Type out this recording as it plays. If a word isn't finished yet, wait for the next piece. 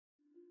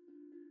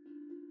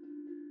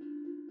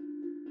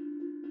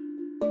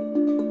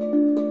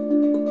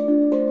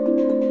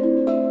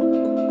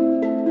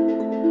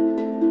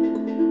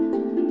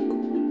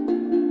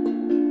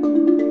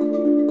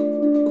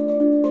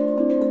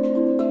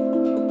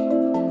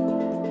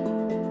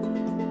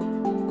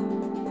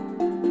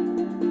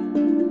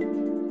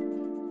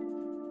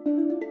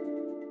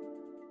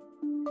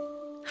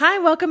Hi,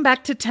 welcome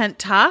back to Tent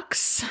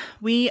Talks.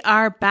 We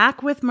are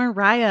back with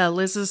Mariah,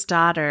 Liz's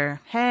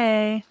daughter.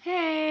 Hey.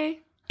 Hey.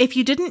 If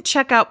you didn't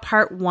check out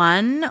part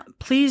 1,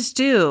 please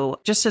do.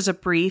 Just as a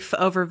brief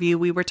overview,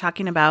 we were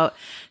talking about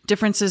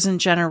differences in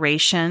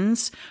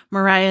generations.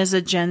 Mariah is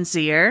a Gen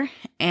Zer,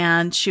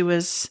 and she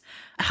was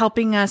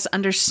helping us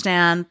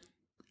understand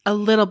a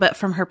little bit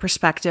from her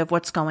perspective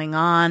what's going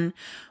on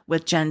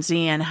with Gen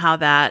Z and how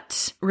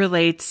that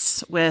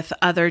relates with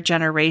other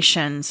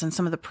generations and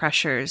some of the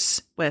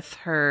pressures with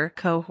her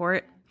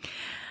cohort.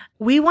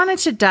 We wanted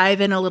to dive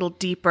in a little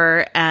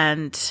deeper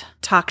and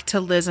talk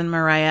to Liz and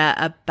Mariah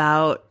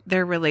about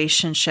their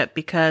relationship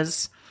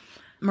because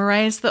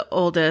Mariah's the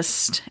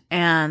oldest,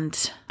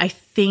 and I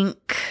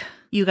think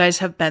you guys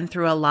have been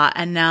through a lot.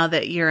 And now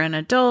that you're an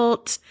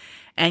adult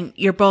and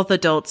you're both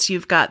adults,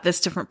 you've got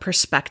this different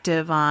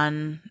perspective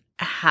on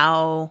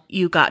how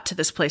you got to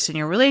this place in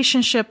your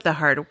relationship, the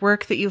hard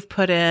work that you've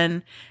put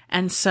in.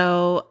 And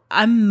so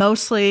I'm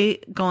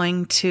mostly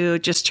going to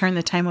just turn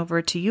the time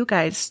over to you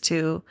guys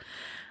to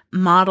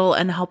model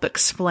and help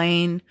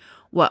explain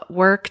what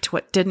worked,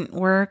 what didn't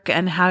work,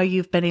 and how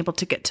you've been able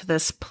to get to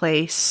this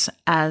place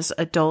as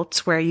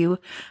adults where you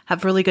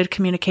have really good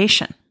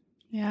communication.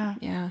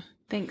 Yeah.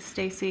 Thanks,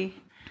 Stacy.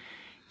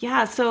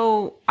 Yeah,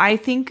 so I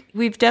think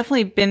we've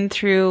definitely been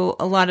through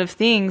a lot of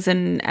things.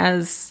 And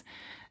as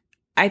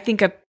I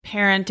think a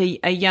parent,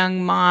 a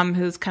young mom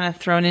who's kind of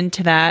thrown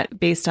into that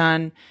based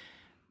on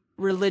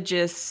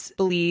religious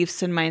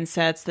beliefs and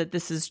mindsets that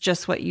this is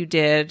just what you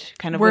did.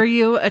 Were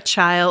you a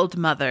child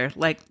mother?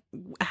 Like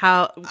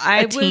how I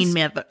a teen was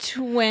mother?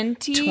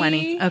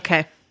 20.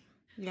 Okay.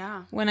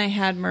 Yeah. When I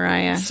had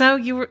Mariah. So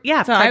you were,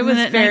 So I was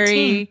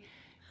very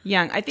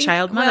young. I think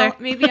child mother. Well,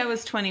 maybe I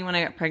was 20 when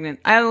I got pregnant.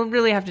 I'll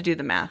really have to do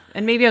the math.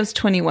 And maybe I was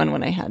 21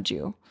 when I had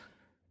you.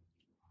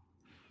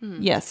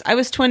 Yes, I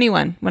was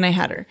 21 when I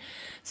had her.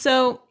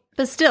 So,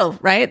 but still,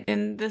 right?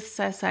 In this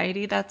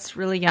society, that's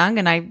really young.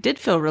 And I did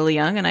feel really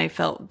young, and I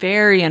felt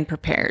very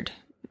unprepared,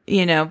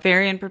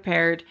 very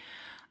unprepared.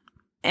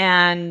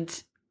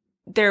 And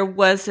there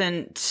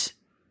wasn't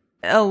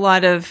a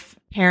lot of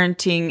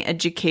parenting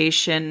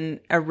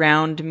education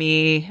around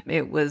me.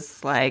 It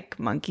was like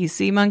monkey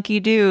see, monkey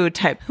do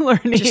type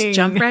learning. Just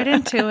jump right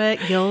into it.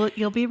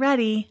 You'll be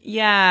ready.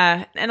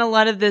 Yeah. And a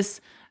lot of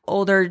this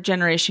older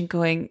generation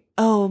going,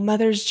 oh,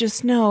 mothers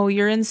just know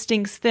your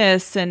instincts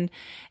this. And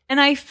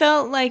I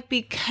felt like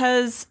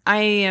because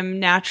I am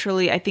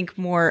naturally, I think,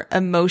 more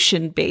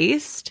emotion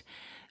based,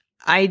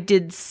 I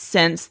did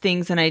sense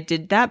things and I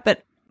did that.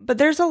 But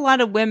there's a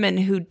lot of women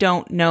who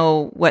don't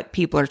know what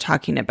people are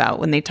talking about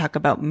when they talk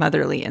about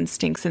motherly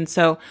instincts. And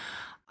so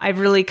I've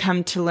really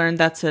come to learn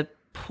that's a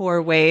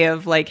poor way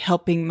of like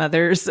helping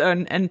mothers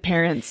and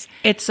parents.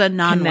 It's a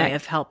non-way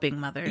of helping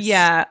mothers.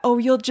 Yeah. Oh,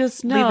 you'll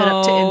just know. Leave it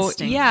up to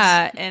instinct.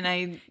 Yeah.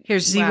 And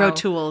here's zero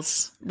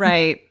tools.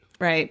 Right.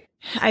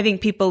 I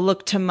think people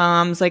look to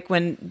moms like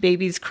when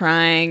baby's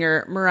crying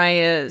or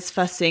Mariah is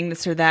fussing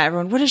this or that.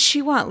 Everyone, what does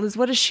she want? Liz,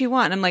 what does she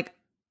want? And I'm like,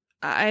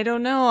 I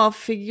don't know. I'll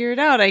figure it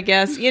out, I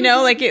guess.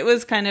 Like it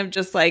was kind of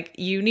just like,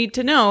 you need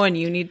to know and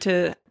you need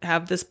to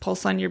have this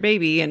pulse on your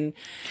baby. And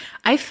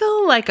I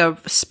feel like a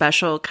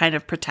special kind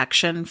of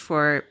protection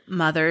for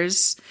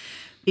mothers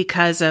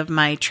because of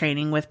my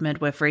training with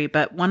midwifery.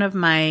 But one of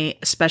my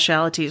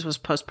specialties was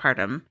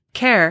postpartum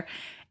care.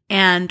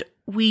 And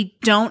we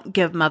don't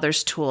give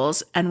mothers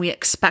tools and we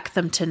expect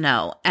them to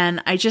know.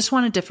 And I just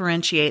want to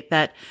differentiate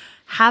that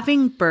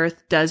having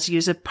birth does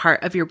use a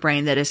part of your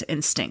brain that is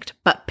instinct,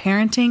 but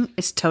parenting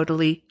is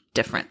totally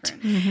different.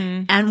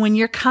 Mm-hmm. And when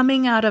you're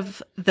coming out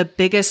of the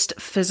biggest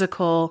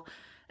physical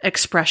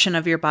expression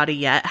of your body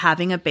yet,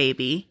 having a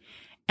baby,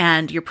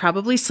 and you're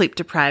probably sleep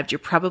deprived, you're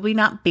probably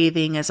not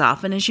bathing as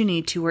often as you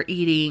need to or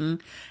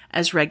eating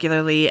as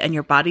regularly, and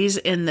your body's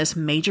in this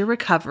major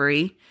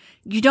recovery,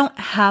 you don't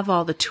have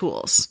all the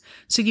tools.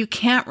 So you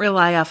can't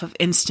rely off of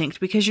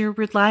instinct because you're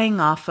relying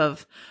off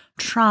of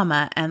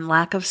trauma and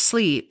lack of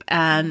sleep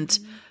and,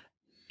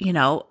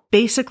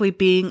 basically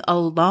being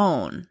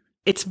alone.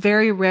 It's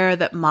very rare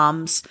that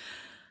moms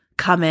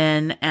come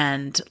in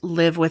and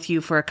live with you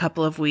for a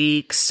couple of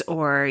weeks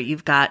or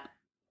you've got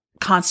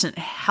constant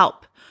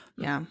help.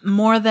 Yeah.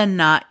 More than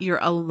not, you're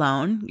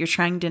alone. You're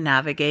trying to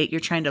navigate. You're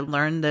trying to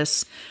learn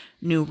this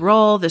new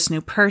role, this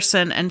new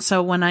person. And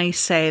so when I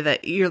say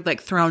that you're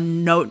like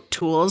thrown no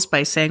tools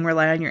by saying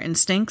rely on your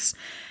instincts,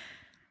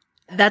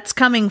 that's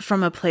coming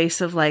from a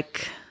place of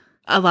like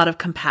a lot of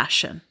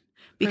compassion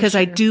because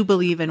I do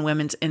believe in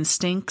women's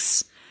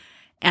instincts.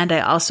 And I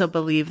also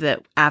believe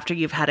that after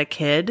you've had a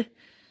kid,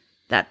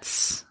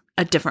 that's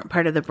a different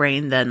part of the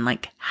brain than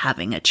like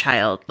having a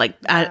child, like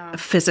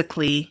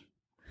physically.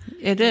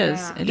 It is.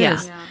 Yeah. It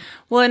is. Yeah.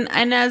 Well,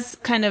 and as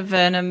kind of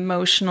an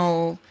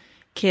emotional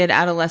kid,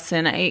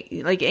 adolescent,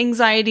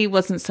 anxiety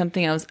wasn't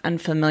something I was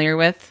unfamiliar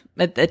with.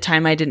 At the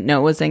time, I didn't know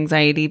it was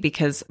anxiety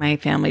because my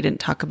family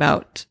didn't talk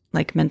about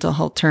like mental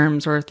health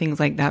terms or things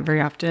like that very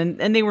often.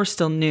 And they were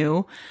still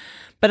new.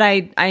 But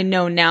I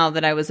know now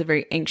that I was a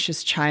very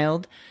anxious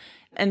child.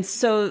 And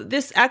so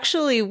this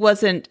actually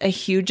wasn't a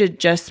huge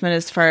adjustment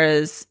as far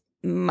as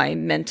my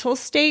mental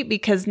state,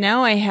 because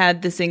now I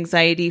had this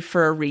anxiety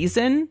for a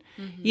reason.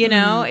 You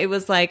know, it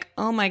was like,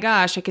 oh my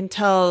gosh, I can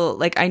tell,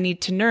 like, I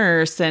need to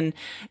nurse and,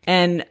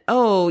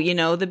 oh, you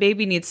know, the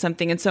baby needs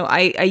something. And so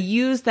I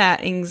use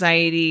that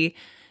anxiety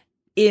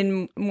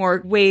in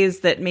more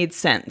ways that made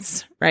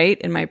sense, right,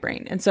 in my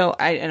brain. And so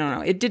I don't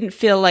know, it didn't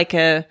feel like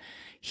a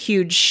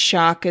huge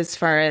shock as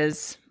far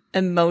as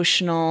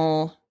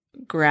emotional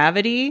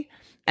gravity.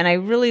 And I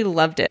really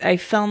loved it. I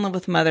fell in love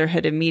with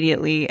motherhood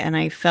immediately, and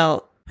I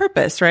felt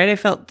purpose, right? I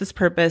felt this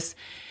purpose.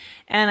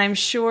 And I'm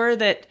sure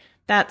that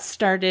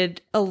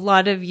started a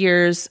lot of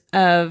years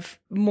of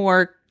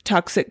more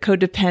toxic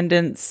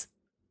codependence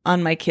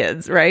on my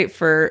kids, right?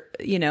 For,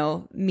 you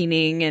know,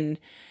 meaning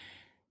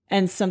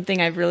and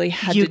something I've really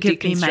had to deconstruct. You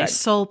give me my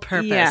sole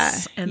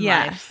purpose in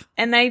life.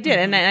 And I did.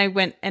 And I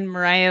went, and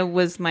Mariah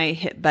was my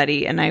hit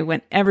buddy, and I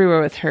went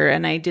everywhere with her,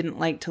 and I didn't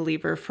like to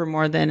leave her for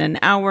more than an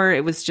hour.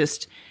 It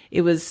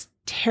was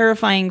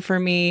terrifying for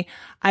me.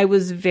 I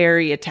was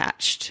very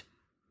attached,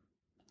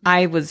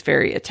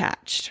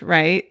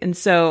 right? And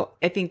so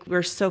I think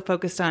we're so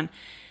focused on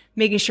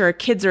making sure our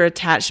kids are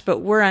attached, but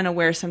we're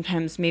unaware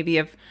sometimes maybe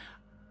of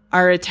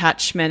our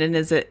attachment, and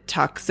is it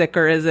toxic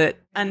or is it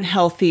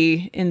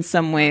unhealthy in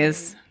some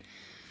ways?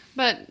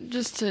 But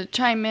just to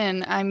chime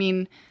in, I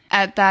mean,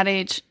 at that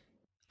age,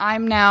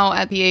 I'm now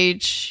at the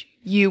age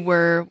you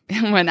were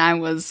when I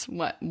was,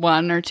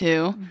 1 or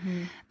 2,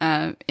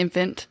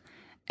 infant,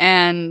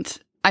 and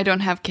I don't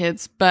have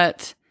kids,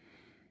 but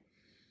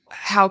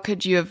how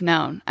could you have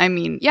known? I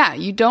mean, yeah,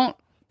 you don't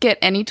get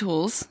any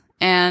tools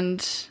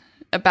and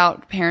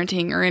about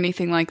parenting or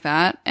anything like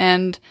that.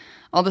 And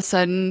all of a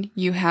sudden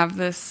you have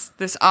this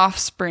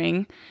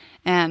offspring.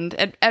 And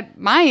at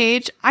my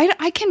age,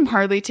 I can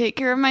hardly take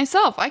care of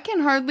myself. I can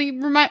hardly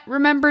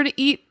remember to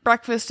eat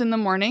breakfast in the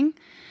morning.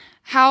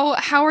 How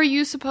are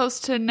you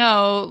supposed to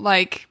know,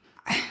 like,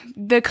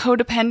 the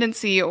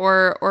codependency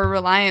or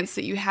reliance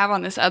that you have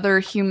on this other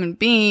human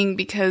being,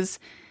 because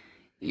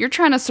you're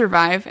trying to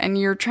survive and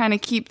you're trying to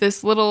keep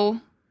this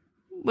little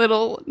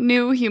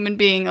new human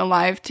being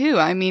alive too.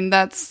 I mean,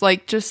 that's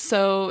like just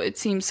so, it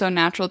seems so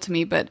natural to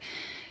me, but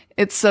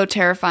it's so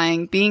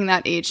terrifying being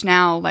that age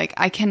now. Like,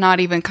 I cannot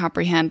even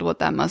comprehend what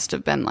that must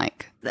have been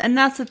like. And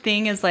that's the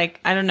thing is, like,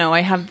 I don't know,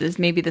 I have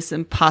this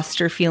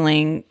imposter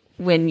feeling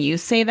when you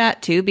say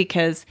that too,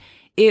 because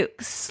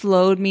it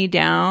slowed me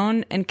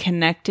down and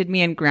connected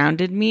me and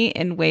grounded me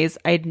in ways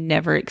I'd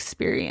never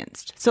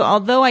experienced. So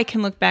although I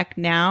can look back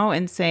now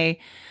and say,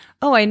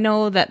 oh, I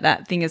know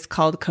that thing is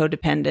called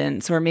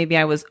codependence, or maybe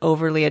I was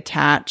overly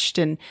attached,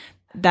 and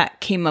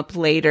that came up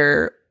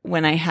later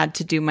when I had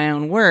to do my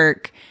own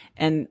work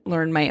and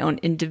learn my own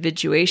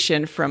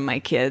individuation from my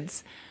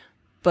kids.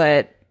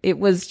 But it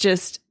was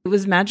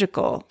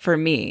magical for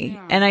me.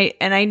 Yeah.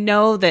 And I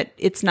know that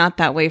it's not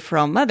that way for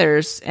all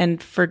mothers,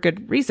 and for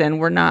good reason.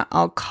 We're not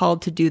all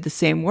called to do the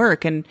same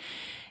work,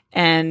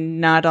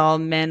 and not all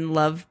men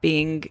love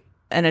being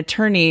an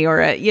attorney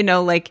or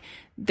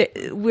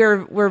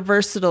we're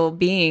versatile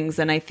beings.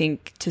 And I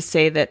think to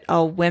say that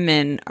all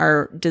women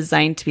are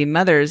designed to be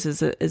mothers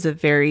is a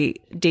very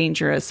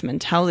dangerous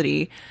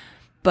mentality.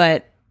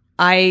 But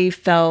I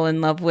fell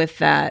in love with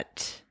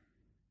that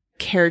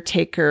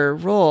caretaker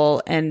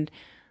role, and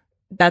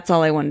that's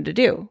all I wanted to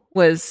do,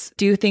 was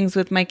do things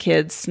with my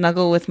kids,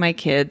 snuggle with my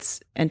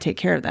kids, and take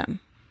care of them.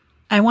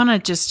 I want to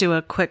just do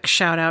a quick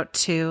shout out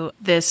to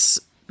this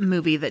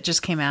movie that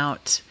just came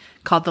out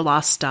called The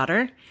Lost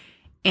Daughter.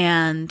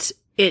 And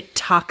it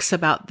talks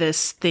about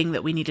this thing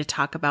that we need to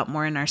talk about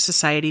more in our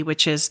society,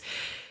 which is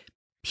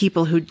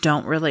people who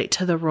don't relate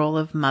to the role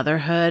of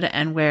motherhood,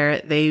 and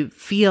where they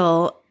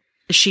feel,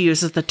 she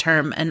uses the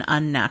term, an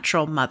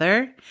unnatural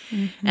mother.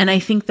 Mm-hmm. And I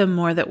think the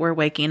more that we're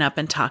waking up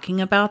and talking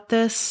about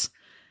this,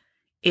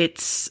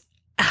 it's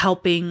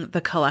helping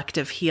the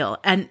collective heal.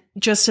 And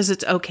just as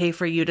it's okay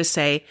for you to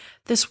say,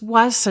 this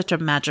was such a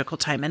magical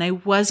time and I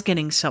was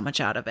getting so much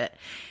out of it,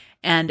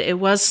 and it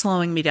was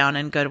slowing me down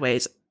in good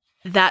ways,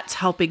 that's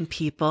helping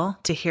people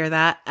to hear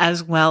that,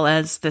 as well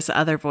as this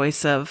other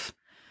voice of,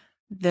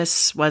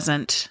 this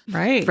wasn't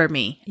right for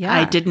me. Yeah.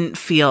 I didn't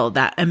feel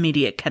that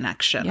immediate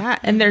connection. Yeah.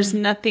 And there's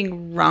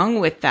nothing wrong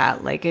with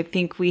that. Like, I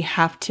think we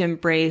have to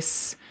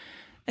embrace,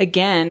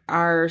 again,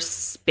 our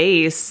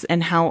space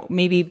and how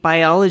maybe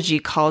biology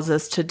calls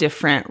us to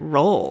different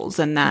roles,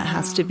 and that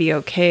has to be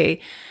okay.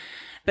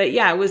 But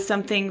yeah, it was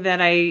something that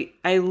I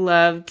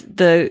loved,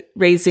 the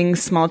raising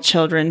small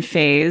children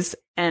phase.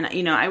 And,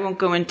 I won't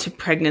go into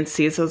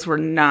pregnancies. Those were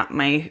not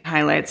my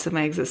highlights of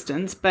my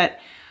existence, but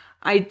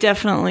I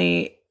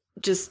definitely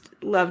just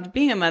loved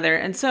being a mother.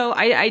 And so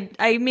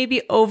I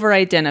maybe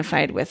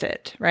over-identified with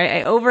it, right?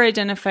 I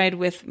over-identified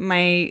with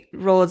my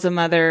role as a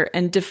mother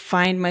and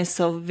defined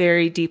myself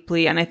very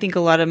deeply. And I think a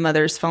lot of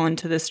mothers fall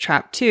into this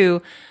trap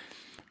too.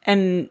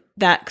 And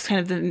that's kind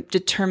of the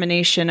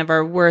determination of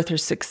our worth or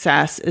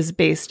success is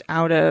based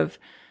out of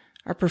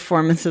our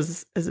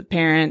performances as a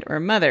parent or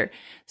a mother.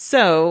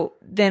 So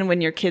then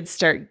when your kids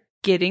start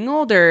getting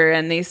older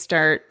and they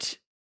start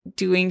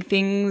doing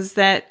things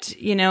that,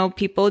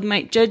 people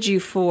might judge you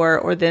for,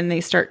 or then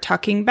they start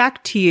talking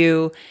back to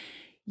you,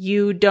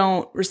 you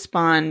don't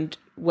respond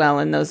well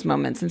in those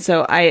moments. And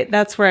so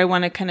that's where I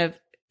want to kind of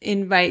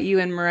invite you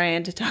and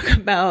Mariah to talk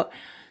about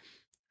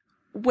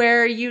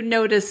where you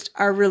noticed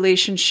our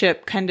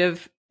relationship kind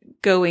of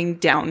going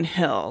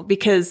downhill,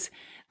 because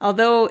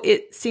although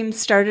it seems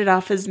started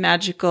off as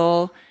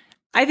magical,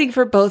 I think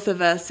for both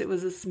of us, it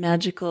was this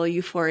magical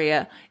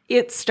euphoria.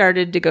 It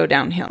started to go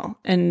downhill.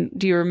 And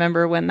do you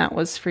remember when that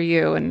was for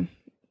you? And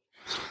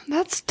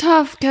that's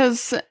tough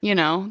because,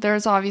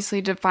 there's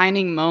obviously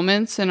defining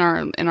moments in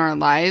our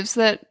lives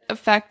that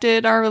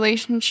affected our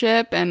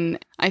relationship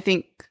and I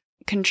think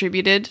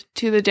contributed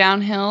to the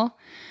downhill,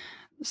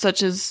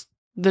 such as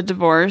the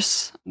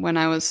divorce when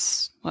I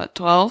was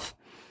 12.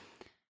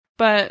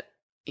 But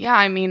yeah,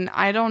 I mean,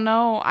 I don't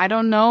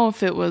know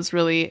if it was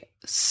really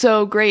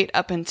so great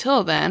up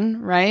until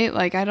then, right?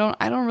 Like I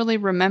don't really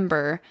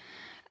remember.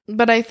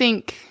 But I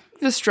think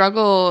the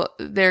struggle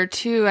there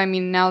too, I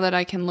mean, now that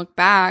I can look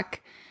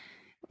back,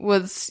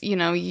 was,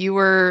 you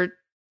were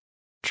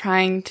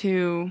trying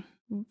to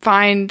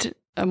find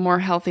a more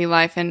healthy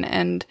life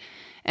and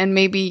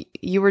maybe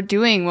you were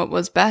doing what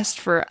was best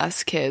for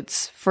us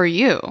kids, for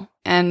you.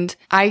 And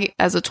I,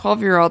 as a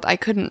 12-year-old, I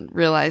couldn't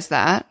realize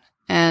that.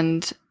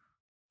 And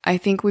I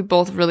think we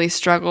both really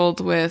struggled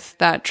with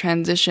that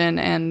transition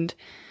and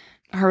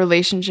our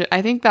relationship.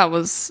 I think that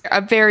was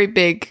a very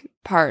big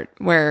part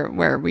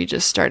where we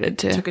just started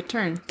to took a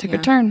turn. A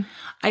turn.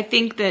 I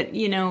think that,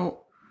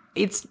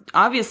 it's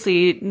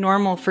obviously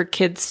normal for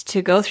kids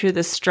to go through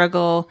this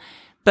struggle,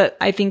 but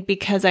I think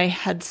because I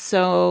had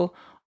so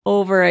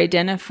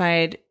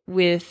over-identified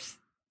with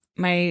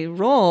my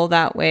role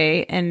that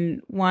way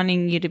and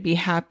wanting you to be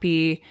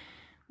happy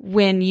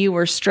when you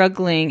were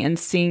struggling and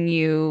seeing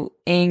you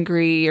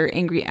angry or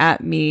angry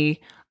at me,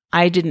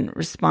 I didn't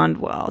respond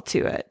well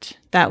to it.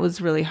 That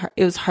was really hard.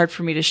 It was hard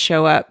for me to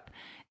show up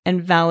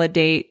and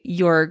validate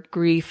your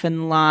grief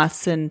and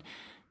loss and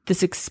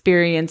this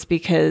experience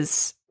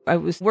because I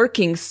was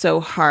working so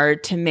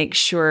hard to make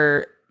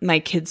sure my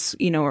kids,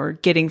 are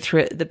getting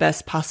through it the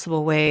best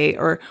possible way,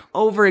 or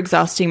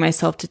overexhausting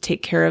myself to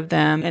take care of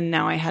them. And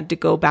now I had to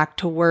go back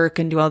to work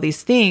and do all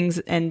these things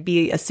and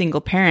be a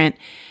single parent.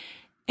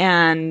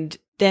 And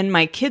then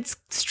my kids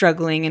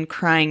struggling and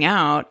crying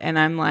out. And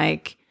I'm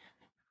like,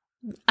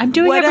 I'm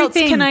doing what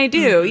everything. Else can I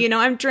do?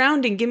 I'm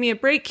drowning. Give me a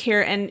break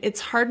here. And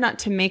it's hard not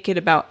to make it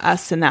about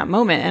us in that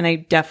moment. And I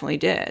definitely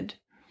did.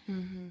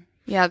 Mm-hmm.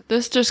 Yeah,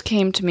 this just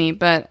came to me,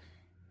 but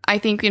I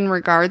think in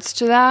regards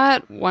to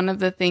that, one of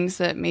the things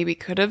that maybe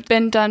could have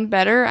been done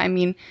better, I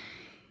mean,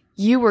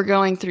 you were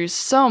going through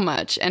so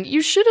much and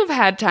you should have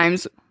had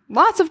times,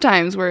 lots of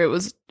times where it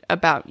was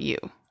about you.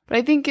 But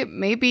I think it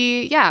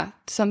maybe,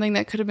 something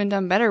that could have been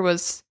done better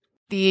was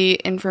the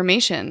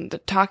information, the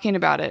talking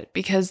about it,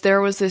 because there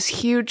was this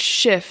huge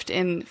shift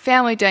in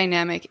family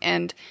dynamic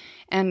and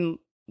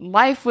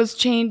life was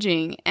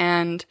changing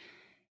and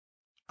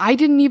I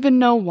didn't even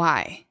know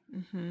why.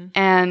 Mm-hmm.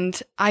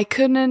 And I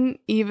couldn't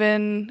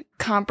even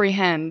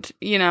comprehend,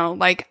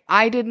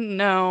 I didn't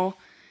know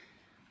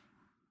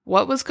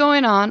what was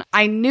going on.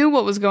 I knew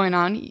what was going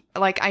on.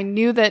 I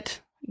knew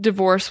that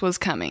divorce was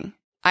coming.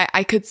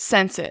 I could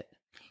sense it,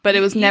 but it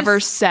was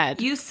never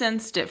said. You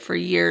sensed it for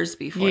years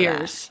before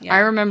years. that. Yeah, I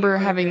remember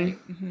having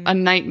a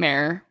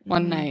nightmare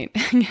one night.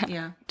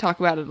 Talk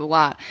about it a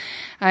lot.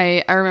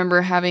 I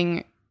remember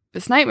having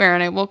this nightmare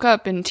and I woke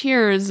up in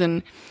tears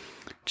and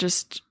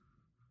just...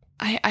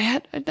 I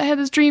had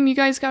this dream you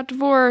guys got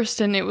divorced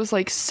and it was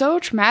so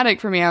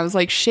traumatic for me. I was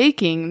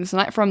shaking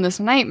from this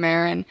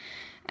nightmare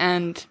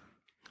and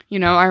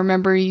I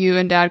remember you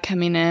and Dad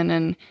coming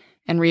in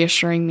and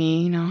reassuring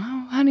me,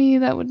 oh honey,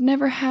 that would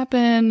never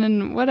happen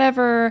and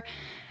whatever.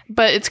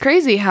 But it's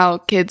crazy how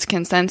kids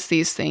can sense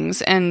these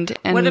things and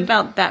what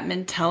about that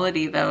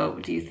mentality though,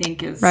 do you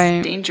think is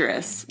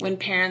dangerous when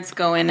parents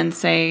go in and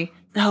say,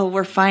 oh,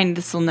 we're fine,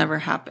 this will never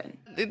happen?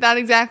 That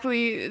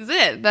exactly is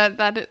it.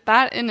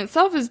 That in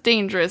itself is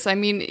dangerous. I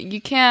mean,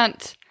 you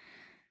can't,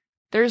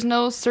 there's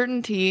no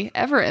certainty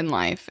ever in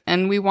life.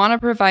 And we want to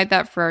provide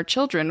that for our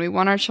children. We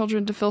want our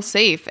children to feel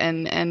safe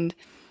and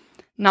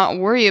not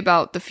worry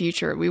about the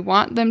future. We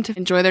want them to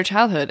enjoy their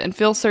childhood and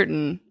feel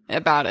certain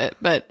about it.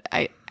 But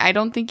I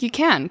don't think you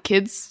can.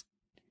 Kids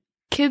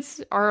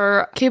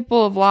are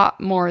capable of a lot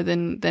more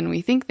than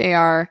we think they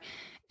are.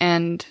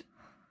 And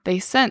they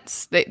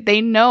sense,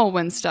 they know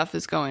when stuff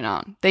is going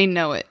on. They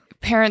know it.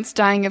 Parents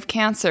dying of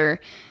cancer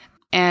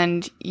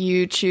and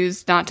you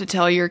choose not to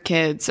tell your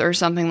kids or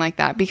something like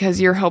that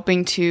because you're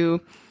hoping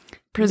to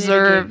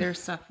preserve their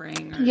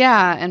suffering.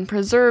 And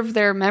preserve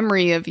their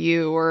memory of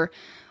you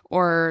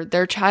or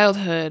their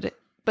childhood.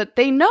 But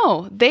they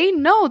know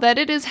that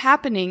it is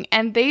happening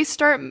and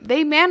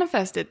they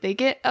manifest it. They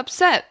get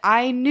upset.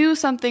 I knew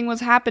something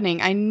was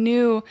happening. I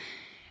knew.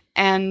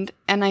 And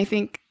I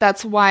think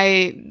that's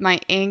why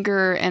my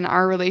anger and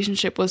our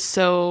relationship was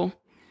so,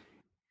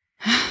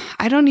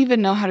 I don't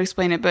even know how to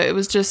explain it, but it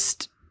was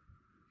just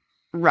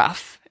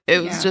rough.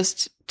 It was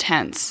just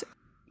tense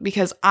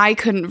because I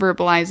couldn't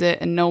verbalize it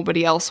and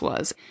nobody else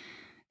was.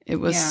 It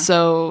was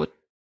so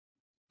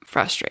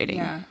frustrating.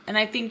 Yeah. And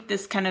I think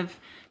this kind of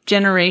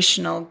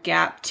generational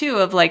gap too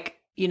of like,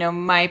 you know,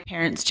 my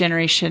parents'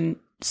 generation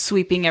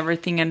sweeping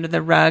everything under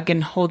the rug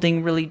and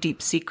holding really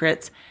deep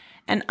secrets.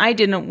 And I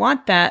didn't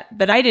want that,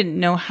 but I didn't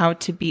know how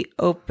to be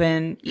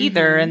open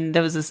either. And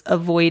there was this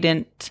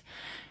avoidant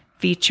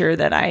feature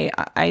that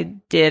I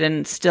did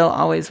and still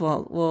always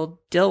will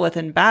deal with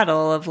in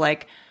battle of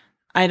like,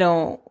 I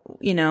don't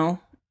want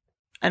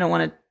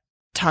to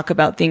talk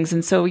about things.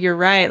 And so you're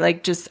right.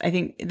 Like I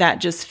think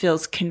that just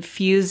feels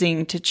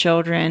confusing to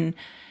children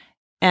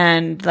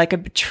and like a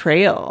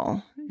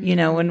betrayal, you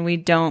know, when we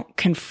don't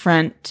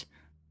confront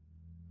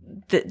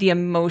the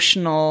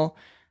emotional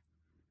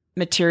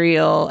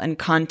material and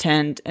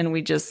content, and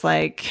we just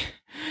like,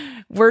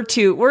 we're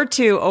too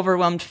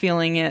overwhelmed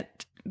feeling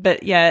it,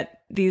 but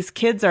yet these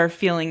kids are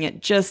feeling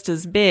it just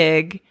as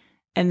big,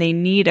 and they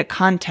need a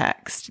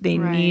context. They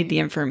need the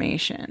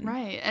information.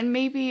 Right. And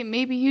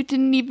maybe you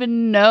didn't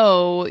even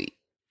know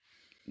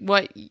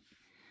what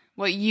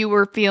you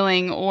were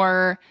feeling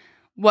or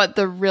what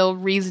the real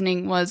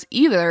reasoning was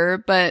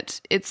either,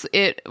 but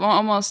it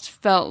almost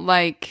felt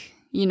like,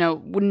 you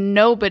know,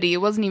 nobody, it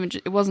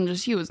wasn't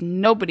just you, it was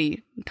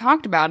nobody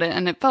talked about it.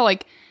 And it felt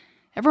like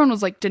everyone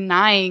was like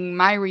denying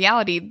my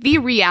reality, the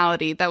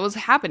reality that was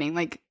happening.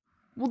 Like,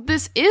 well,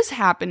 this is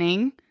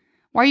happening.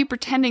 Why are you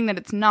pretending that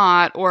it's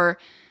not? Or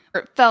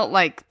it felt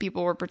like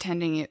people were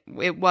pretending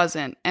it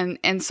wasn't.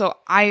 And so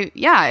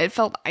it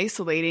felt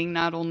isolating,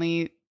 not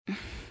only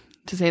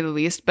to say the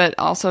least, but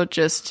also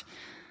just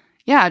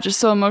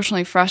so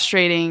emotionally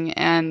frustrating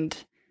and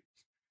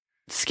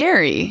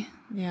scary.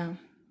 Yeah.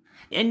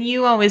 And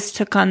you always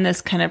took on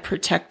this kind of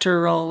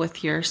protector role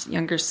with your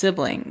younger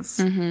siblings.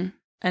 Mm-hmm.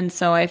 And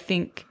so I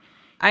think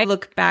I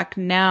look back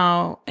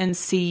now and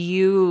see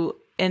you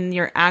in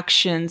your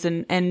actions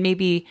and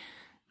maybe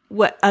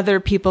what other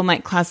people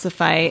might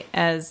classify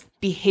as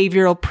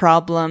behavioral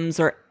problems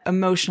or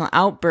emotional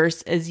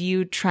outbursts as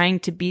you trying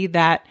to be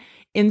that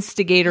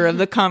instigator of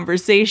the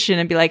conversation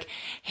and be like,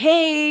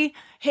 hey,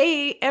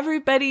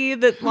 everybody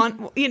that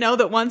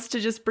wants to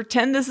just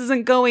pretend this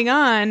isn't going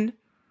on.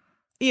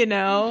 You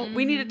know,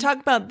 we need to talk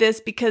about this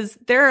because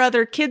there are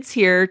other kids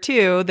here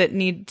too that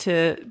need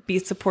to be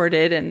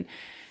supported. And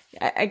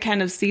I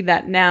kind of see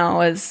that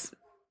now as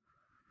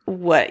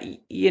what,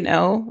 you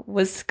know,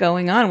 was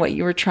going on, what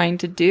you were trying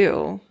to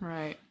do.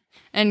 Right.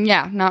 And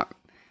not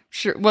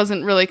sure,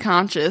 wasn't really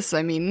conscious.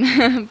 I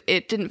mean,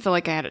 it didn't feel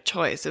like I had a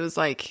choice. It was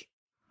like,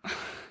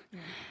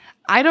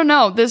 I don't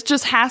know, this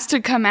just has to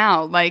come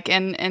out. Like,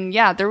 and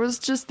there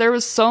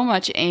was so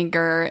much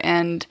anger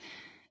and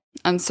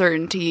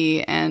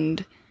uncertainty,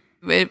 and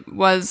it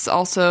was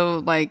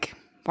also like,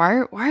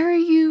 why are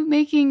you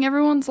making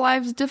everyone's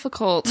lives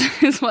difficult?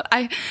 Is what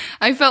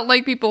I felt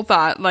like people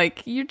thought.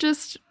 Like, you're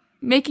just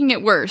making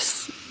it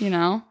worse, you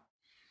know?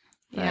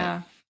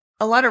 Yeah.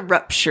 A lot of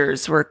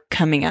ruptures were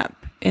coming up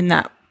in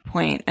that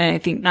point, and I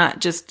think not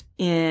just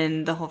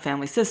in the whole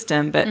family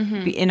system, but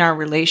in our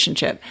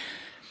relationship.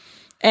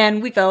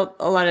 And we felt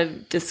a lot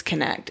of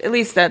disconnect. At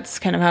least that's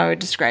kind of how I would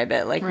describe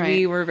it. Like,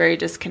 we were very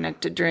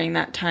disconnected during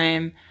that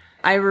time.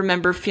 I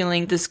remember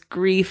feeling this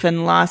grief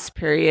and loss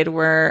period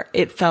where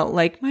it felt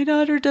like my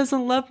daughter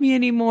doesn't love me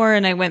anymore.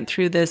 And I went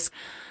through this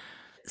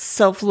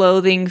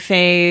self-loathing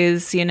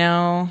phase, you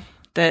know,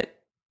 that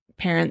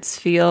parents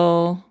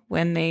feel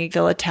when they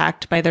feel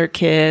attacked by their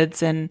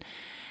kids. And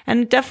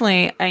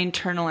definitely I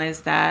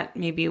internalized that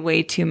maybe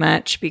way too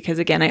much because,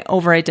 again, I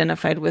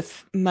over-identified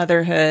with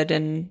motherhood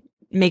and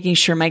making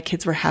sure my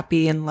kids were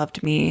happy and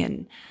loved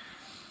me.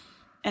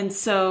 And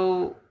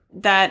so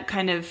that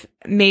kind of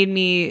made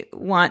me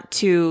want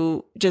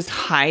to just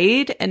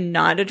hide and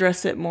not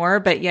address it more.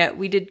 But yet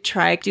we did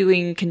try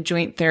doing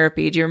conjoint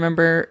therapy. Do you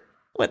remember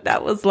what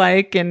that was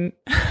like and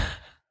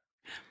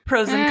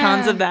pros and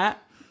cons of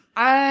that?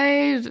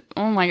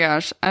 Oh my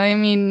gosh. I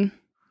mean,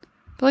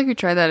 I feel like we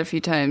tried that a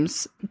few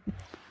times.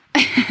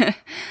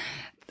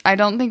 I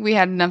don't think we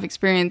had enough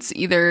experience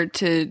either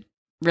to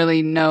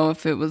really know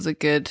if it was a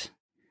good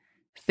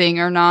thing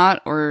or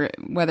not, or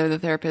whether the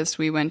therapist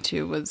we went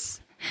to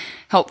was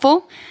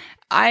helpful.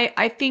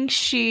 I think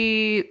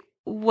she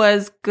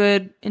was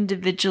good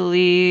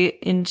individually,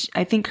 and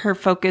I think her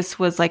focus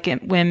was like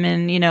at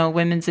women, you know,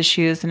 women's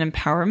issues and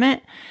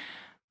empowerment.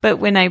 But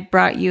when I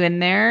brought you in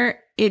there,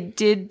 it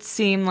did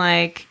seem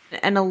like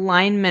an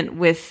alignment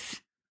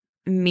with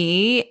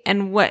me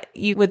and what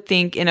you would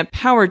think in a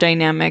power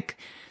dynamic,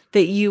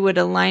 that you would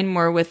align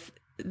more with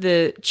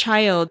the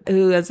child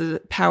who has a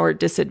power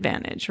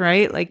disadvantage,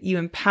 right? Like, you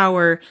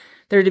empower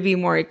there to be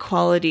more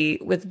equality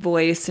with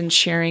voice and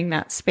sharing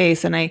that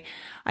space. And I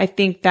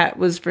think that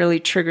was really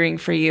triggering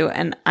for you.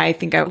 And I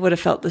think I would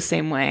have felt the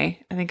same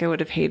way. I think I would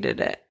have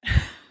hated it.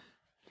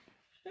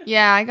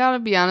 Yeah, I gotta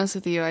be honest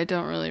with you. I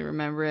don't really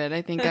remember it.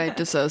 I think I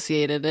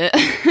dissociated it.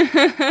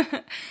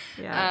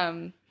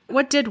 Yeah.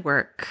 What did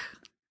work?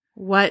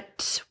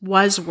 What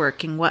was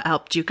working? What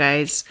helped you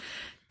guys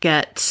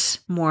get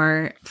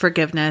more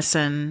forgiveness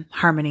and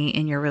harmony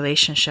in your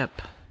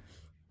relationship?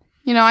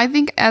 I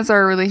think as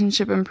our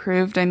relationship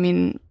improved, I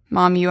mean,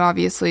 Mom, you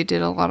obviously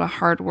did a lot of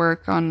hard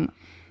work on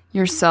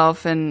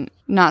yourself, and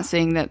not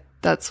saying that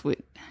that's what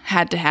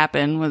had to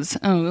happen was,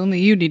 oh, only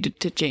you needed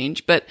to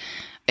change. But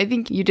I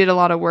think you did a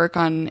lot of work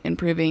on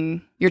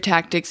improving your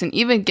tactics and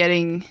even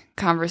getting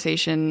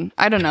conversation,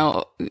 I don't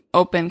know,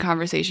 open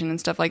conversation and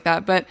stuff like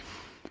that. But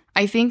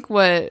I think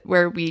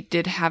where we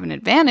did have an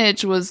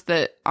advantage was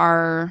that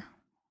ever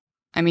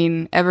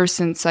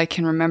since I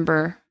can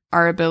remember,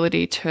 our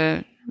ability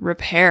to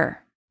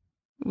repair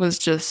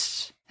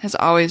has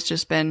always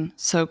just been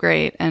so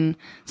great, and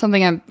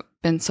something I've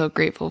been so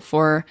grateful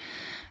for.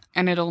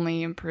 And it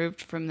only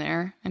improved from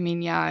there. I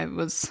mean, yeah, it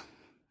was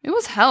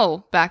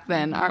hell back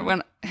then.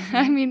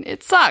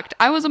 It sucked.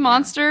 I was a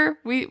monster.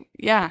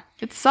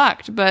 It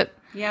sucked, but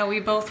yeah, we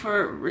both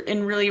were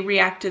in really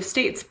reactive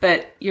states,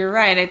 but you're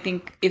right. I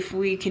think if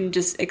we can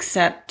just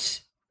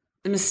accept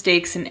the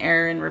mistakes and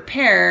error and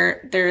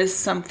repair, there is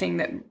something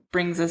that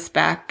brings us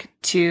back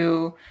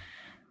to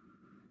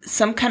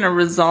some kind of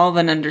resolve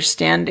and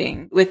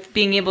understanding with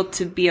being able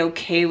to be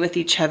okay with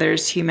each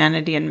other's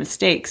humanity and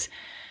mistakes.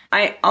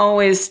 I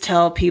always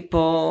tell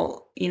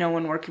people,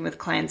 when working with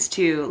clients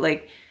too,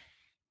 like,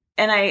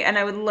 and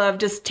I would love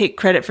to take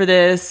credit for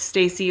this.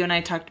 Stacy, you and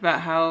I talked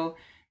about how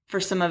for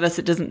some of us,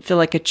 it doesn't feel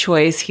like a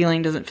choice.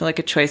 Healing doesn't feel like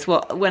a choice.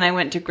 Well, when I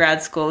went to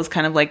grad school, it was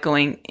kind of like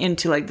going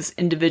into like this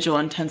individual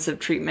intensive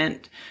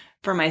treatment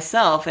for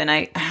myself. And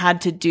I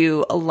had to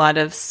do a lot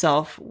of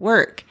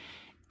self-work.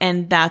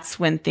 And that's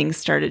when things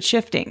started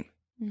shifting.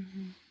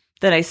 Mm-hmm.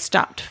 That I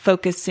stopped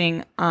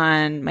focusing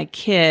on my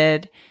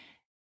kid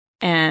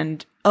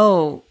and,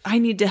 oh, I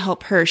need to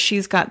help her.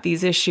 She's got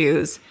these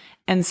issues,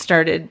 and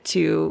started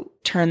to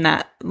turn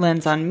that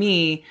lens on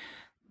me.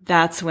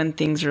 That's when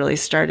things really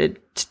started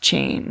to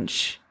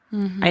change.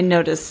 Mm-hmm. I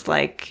noticed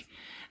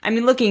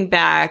looking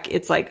back,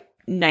 it's like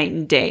night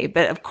and day,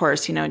 but of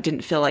course, it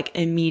didn't feel like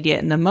immediate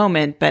in the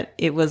moment, but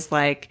it was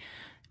like,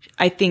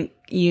 I think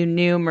you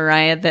knew,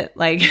 Mariah, that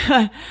like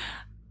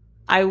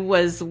I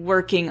was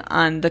working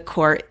on the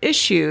core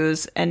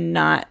issues and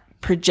not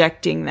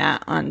projecting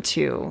that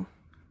onto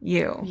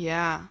you.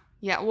 Yeah.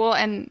 Yeah. Well,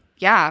 and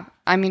yeah,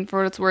 for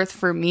what it's worth,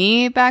 for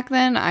me back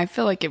then, I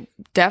feel like it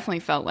definitely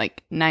felt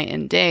like night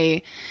and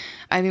day.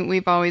 I think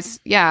we've always,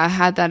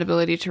 had that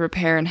ability to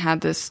repair and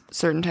had this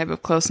certain type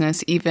of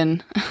closeness,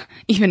 even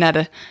at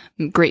a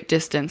great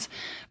distance.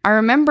 I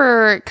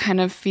remember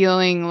kind of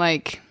feeling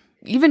like,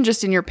 even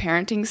just in your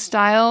parenting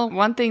style,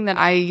 one thing that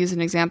I use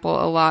an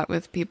example a lot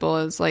with people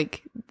is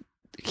like,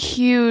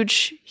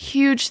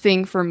 huge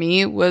thing for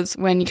me was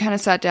when you kind of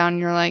sat down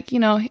and you're like,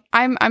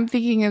 I'm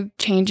thinking of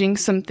changing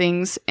some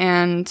things,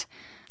 and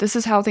this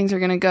is how things are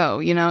going to go.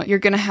 You're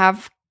going to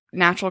have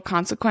natural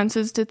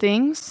consequences to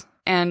things,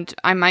 and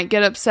I might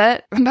get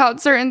upset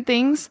about certain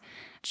things.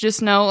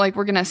 Just know, like,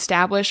 we're going to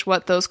establish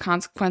what those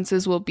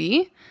consequences will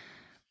be,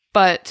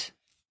 but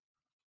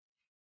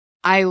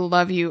I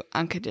love you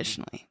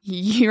unconditionally.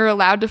 You're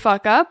allowed to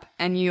fuck up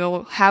and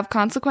you'll have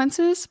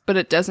consequences, but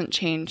it doesn't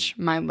change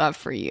my love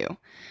for you,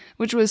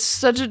 which was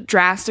such a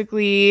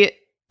drastically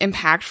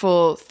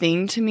impactful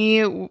thing to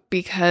me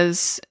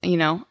because,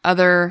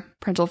 other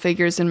parental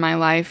figures in my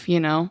life,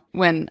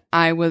 when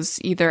I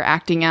was either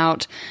acting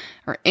out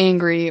or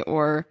angry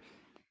or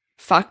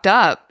fucked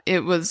up, it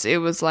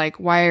was like,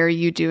 why are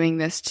you doing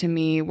this to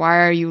me?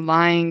 Why are you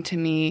lying to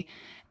me?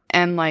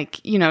 And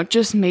like,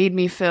 just made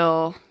me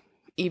feel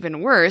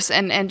even worse.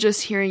 And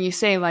just hearing you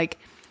say, like,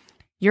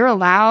 you're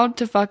allowed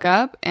to fuck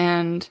up,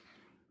 and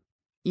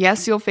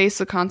yes, you'll face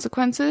the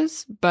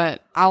consequences,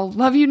 but I'll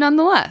love you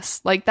nonetheless.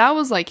 Like, that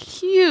was like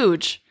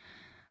huge.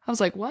 I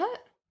was like, what?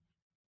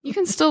 You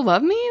can still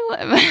love me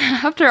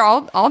after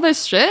all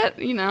this shit,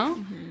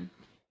 Mm-hmm.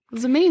 It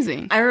was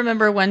amazing. I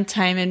remember one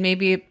time, and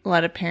maybe a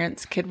lot of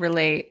parents could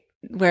relate,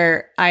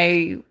 where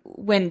I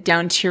went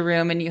down to your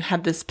room and you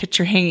had this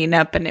picture hanging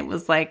up, and it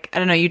was like, I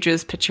don't know, you drew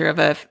this picture of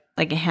a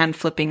hand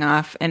flipping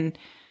off, and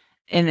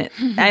it,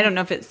 I don't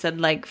know if it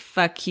said like,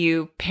 fuck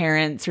you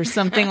parents or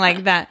something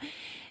like that.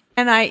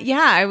 And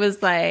I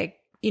was like,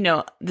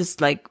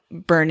 this like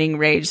burning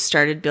rage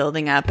started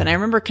building up, and I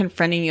remember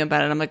confronting you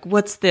about it. I'm like,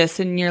 what's this?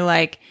 And you're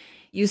like,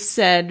 you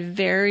said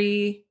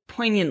very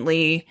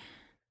poignantly,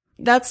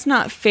 that's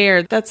not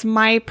fair. That's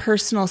my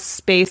personal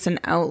space and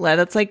outlet.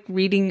 That's like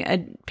reading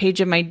a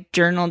page of my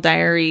journal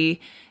diary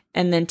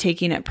and then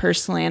taking it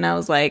personally. And I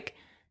was like,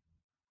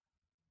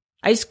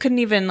 I just couldn't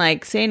even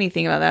like say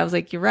anything about that. I was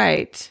like, you're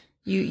right.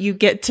 You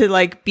get to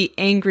like be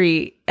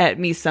angry at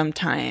me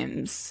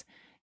sometimes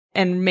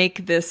and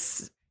make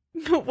this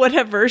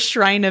whatever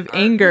shrine of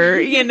anger,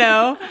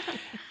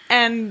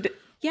 And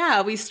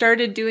yeah, we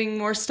started doing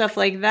more stuff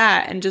like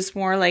that and just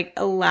more like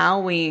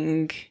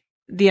allowing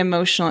the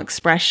emotional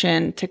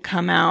expression to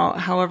come out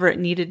however it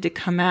needed to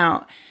come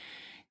out.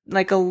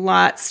 Like, a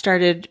lot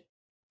started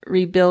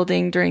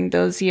rebuilding during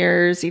those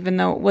years. Even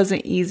though it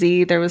wasn't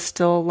easy, there was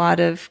still a lot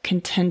of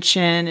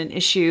contention and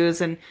issues,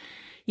 and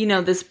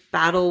this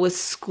battle with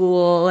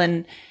school,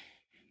 and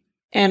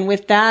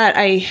with that,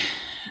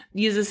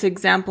 use this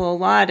example a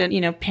lot,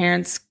 and,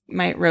 parents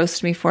might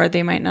roast me for it.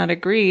 They might not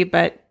agree,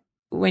 but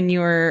when you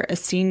were a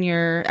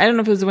senior, I don't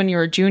know if it was when you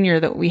were a junior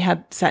that we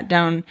had sat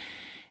down,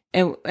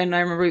 and I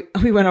remember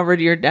we went over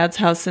to your dad's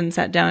house and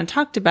sat down and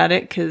talked about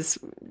it because,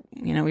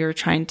 we were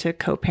trying to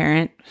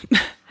co-parent.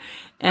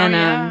 And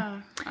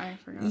I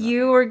forgot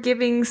you were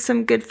giving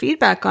some good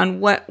feedback on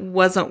what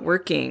wasn't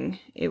working.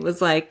 It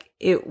was like,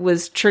 it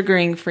was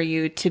triggering for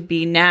you to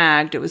be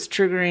nagged. It was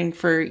triggering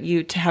for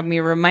you to have me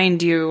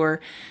remind you,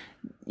 or,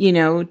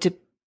 to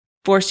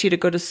force you to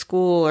go to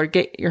school or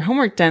get your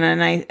homework done.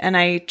 And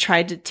I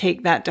tried to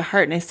take that to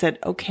heart, and I said,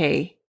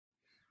 okay,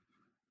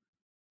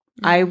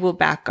 I will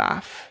back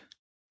off.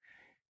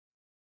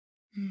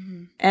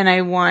 Mm-hmm. And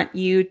I want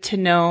you to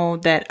know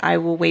that I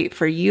will wait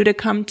for you to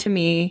come to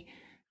me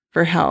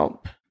for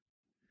help.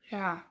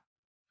 Yeah.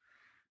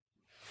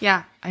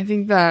 Yeah. I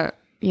think that,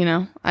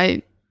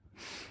 I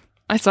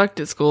sucked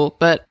at school,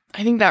 but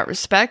I think that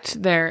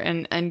respect there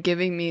and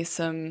giving me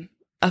some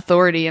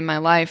authority in my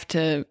life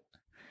to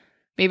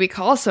maybe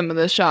call some of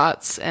the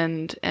shots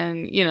and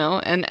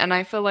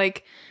I feel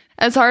like,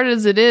 as hard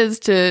as it is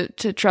to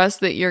trust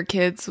that your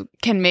kids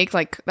can make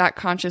like that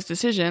conscious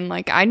decision,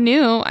 like I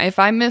knew if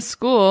I missed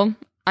school,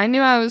 I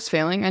knew I was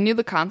failing. I knew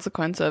the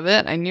consequence of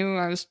it. I knew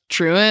I was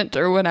truant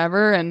or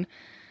whatever. And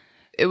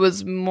it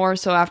was more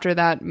so after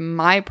that,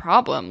 my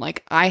problem,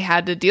 like I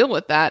had to deal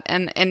with that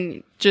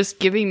and just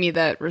giving me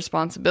that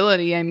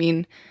responsibility. I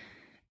mean,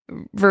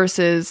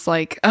 versus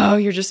like, oh,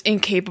 you're just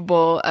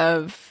incapable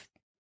of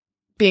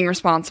being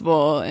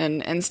responsible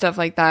and stuff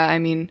like that. I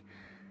mean,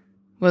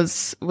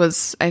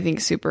 was I think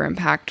super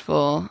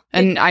impactful.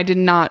 And I did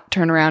not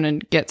turn around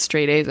and get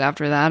straight A's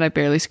after that. I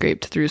barely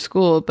scraped through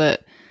school,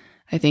 but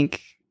I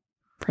think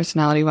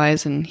personality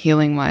wise and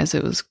healing wise,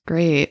 it was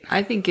great.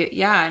 I think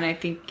and I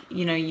think,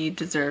 you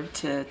deserve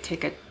to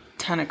take a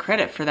ton of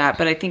credit for that.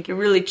 But I think it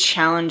really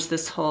challenged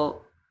this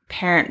whole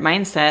parent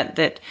mindset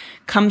that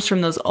comes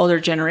from those older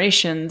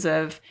generations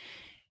of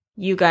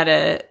you got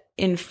to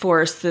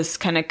enforce this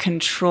kind of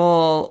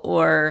control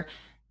or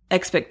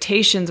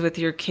expectations with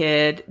your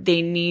kid.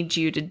 They need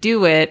you to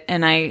do it.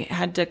 And I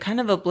had to kind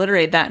of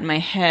obliterate that in my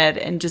head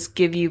and just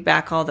give you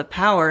back all the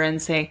power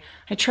and say,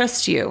 I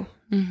trust you.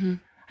 Mm-hmm.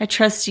 I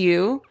trust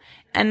you.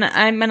 And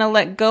I'm going to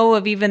let go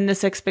of even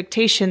this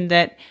expectation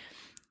that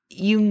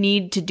you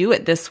need to do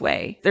it this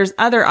way. There's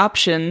other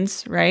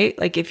options, right?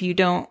 Like if you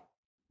don't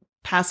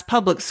pass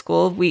public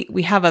school,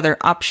 we have other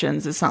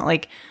options. It's not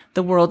like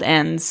the world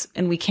ends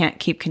and we can't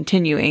keep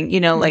continuing,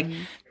 like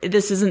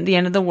this isn't the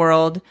end of the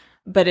world.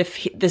 But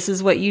if this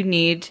is what you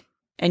need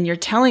and you're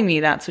telling me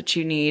that's what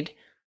you need,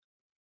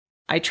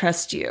 I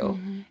trust you.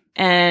 Mm-hmm.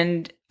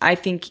 And I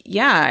think,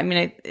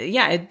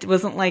 it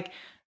wasn't like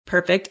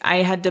perfect. I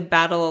had to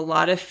battle a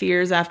lot of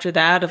fears after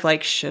that of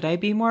like, should I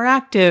be more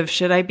active?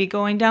 Should I be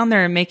going down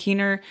there and making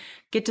her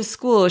get to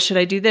school? Should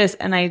I do this?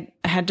 And I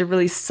had to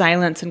really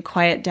silence and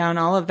quiet down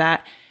all of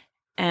that.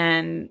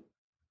 And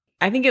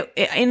I think it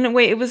in a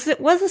way, it was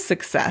a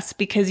success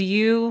because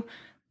you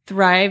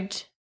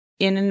thrived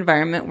in an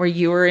environment where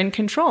you were in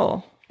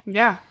control.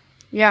 Yeah.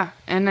 Yeah.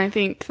 And I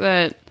think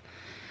that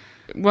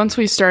once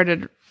we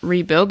started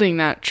rebuilding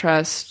that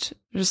trust,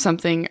 just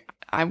something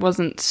I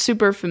wasn't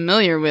super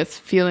familiar with,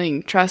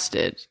 feeling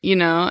trusted,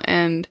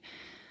 and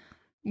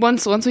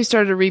once we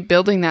started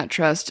rebuilding that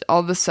trust,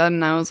 all of a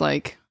sudden I was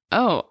like,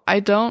 oh,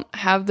 I don't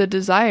have the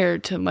desire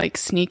to like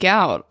sneak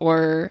out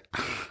or,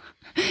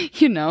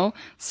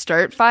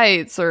 start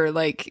fights or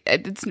like,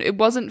 it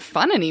wasn't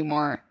fun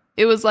anymore.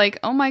 It was like,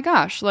 oh my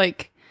gosh,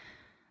 like,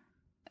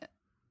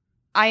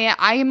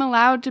 I am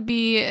allowed to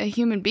be a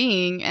human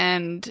being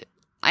and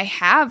I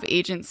have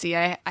agency.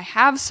 I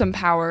have some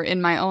power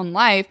in my own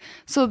life.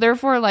 So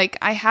therefore, like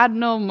I had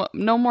no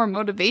more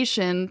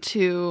motivation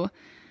to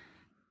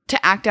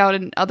act out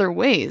in other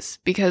ways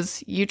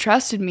because you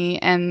trusted me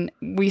and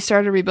we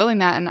started rebuilding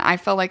that. And I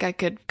felt like I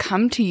could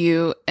come to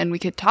you and we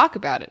could talk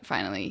about it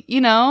finally.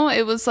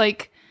 It was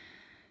like,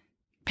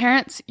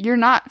 parents, you're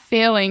not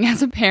failing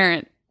as a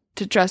parent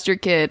to trust your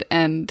kid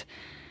and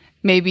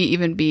maybe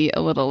even be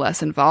a little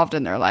less involved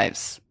in their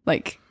lives.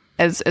 Like,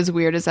 as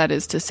weird as that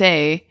is to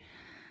say,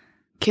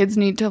 kids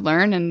need to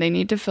learn and they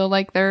need to feel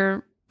like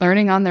they're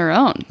learning on their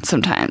own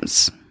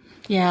sometimes.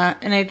 Yeah,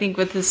 and I think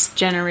with this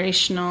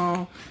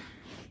generational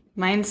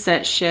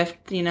mindset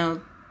shift,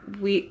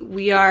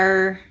 we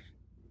are,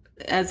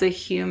 as a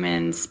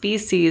human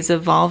species,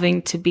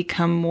 evolving to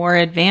become more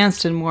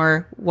advanced and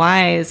more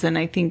wise. And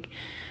I think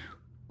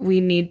we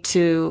need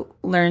to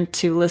learn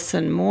to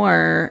listen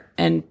more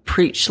and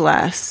preach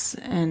less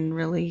and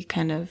really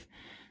kind of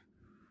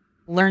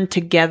learn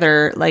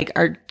together. Like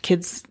our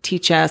kids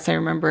teach us. I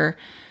remember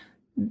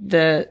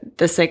the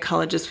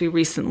psychologist we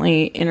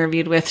recently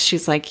interviewed with,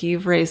 she's like,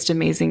 you've raised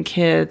amazing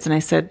kids. And I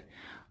said,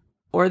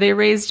 or they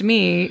raised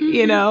me,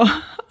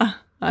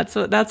 that's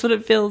what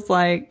it feels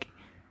like.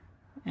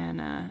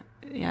 And,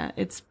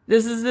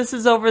 this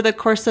is over the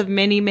course of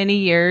many, many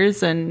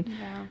years. And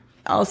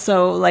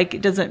also like,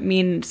 it doesn't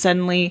mean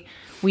suddenly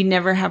we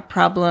never have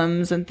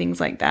problems and things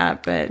like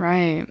that. But,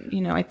 Right.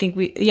 I think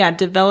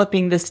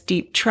developing this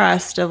deep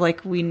trust of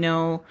like, we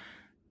know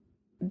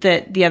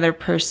that the other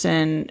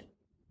person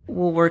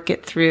will work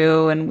it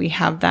through, and we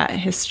have that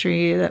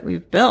history that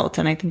we've built.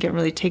 And I think it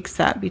really takes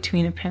that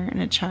between a parent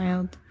and a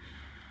child.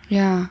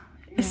 Yeah.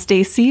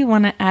 Stacy, you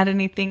want to add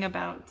anything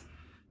about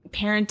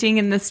parenting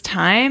in this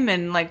time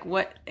and like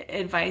what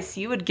advice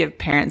you would give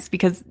parents?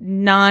 Because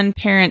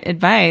non-parent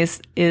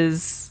advice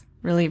is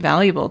really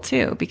valuable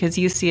too, because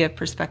you see a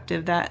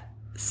perspective that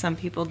some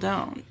people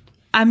don't.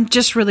 I'm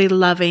just really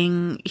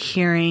loving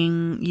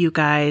hearing you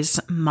guys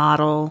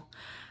model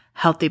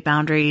healthy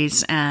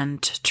boundaries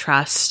and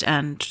trust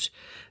and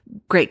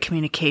great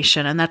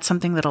communication. And that's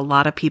something that a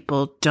lot of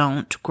people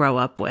don't grow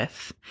up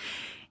with.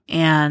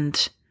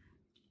 And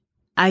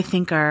I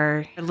think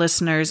our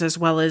listeners, as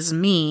well as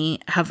me,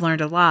 have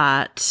learned a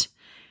lot.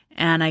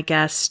 And I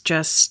guess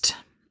just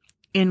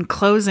in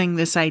closing,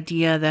 this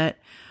idea that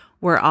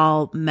we're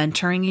all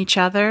mentoring each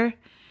other,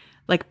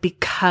 like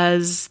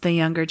because the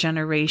younger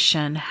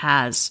generation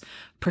has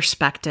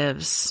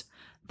perspectives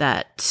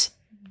that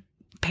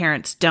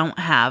parents don't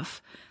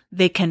have,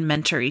 they can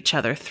mentor each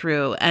other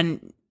through.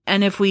 And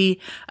if we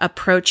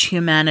approach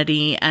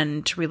humanity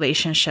and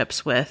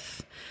relationships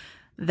with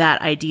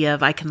that idea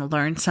of I can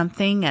learn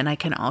something and I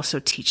can also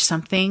teach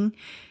something,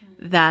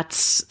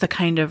 that's the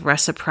kind of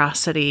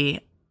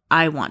reciprocity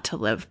I want to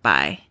live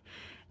by.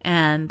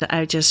 And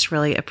I just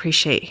really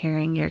appreciate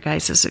hearing your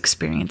guys'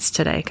 experience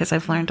today, because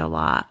I've learned a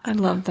lot. I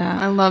love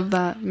that. I love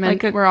that.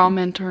 We're all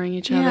mentoring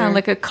each other. Yeah,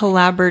 like a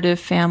collaborative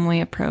family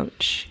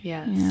approach.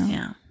 Yes.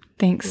 Yeah.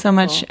 Thanks so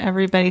much,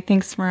 everybody.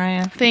 Thanks,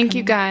 Mariah. Thank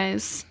you,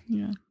 guys.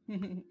 Yeah.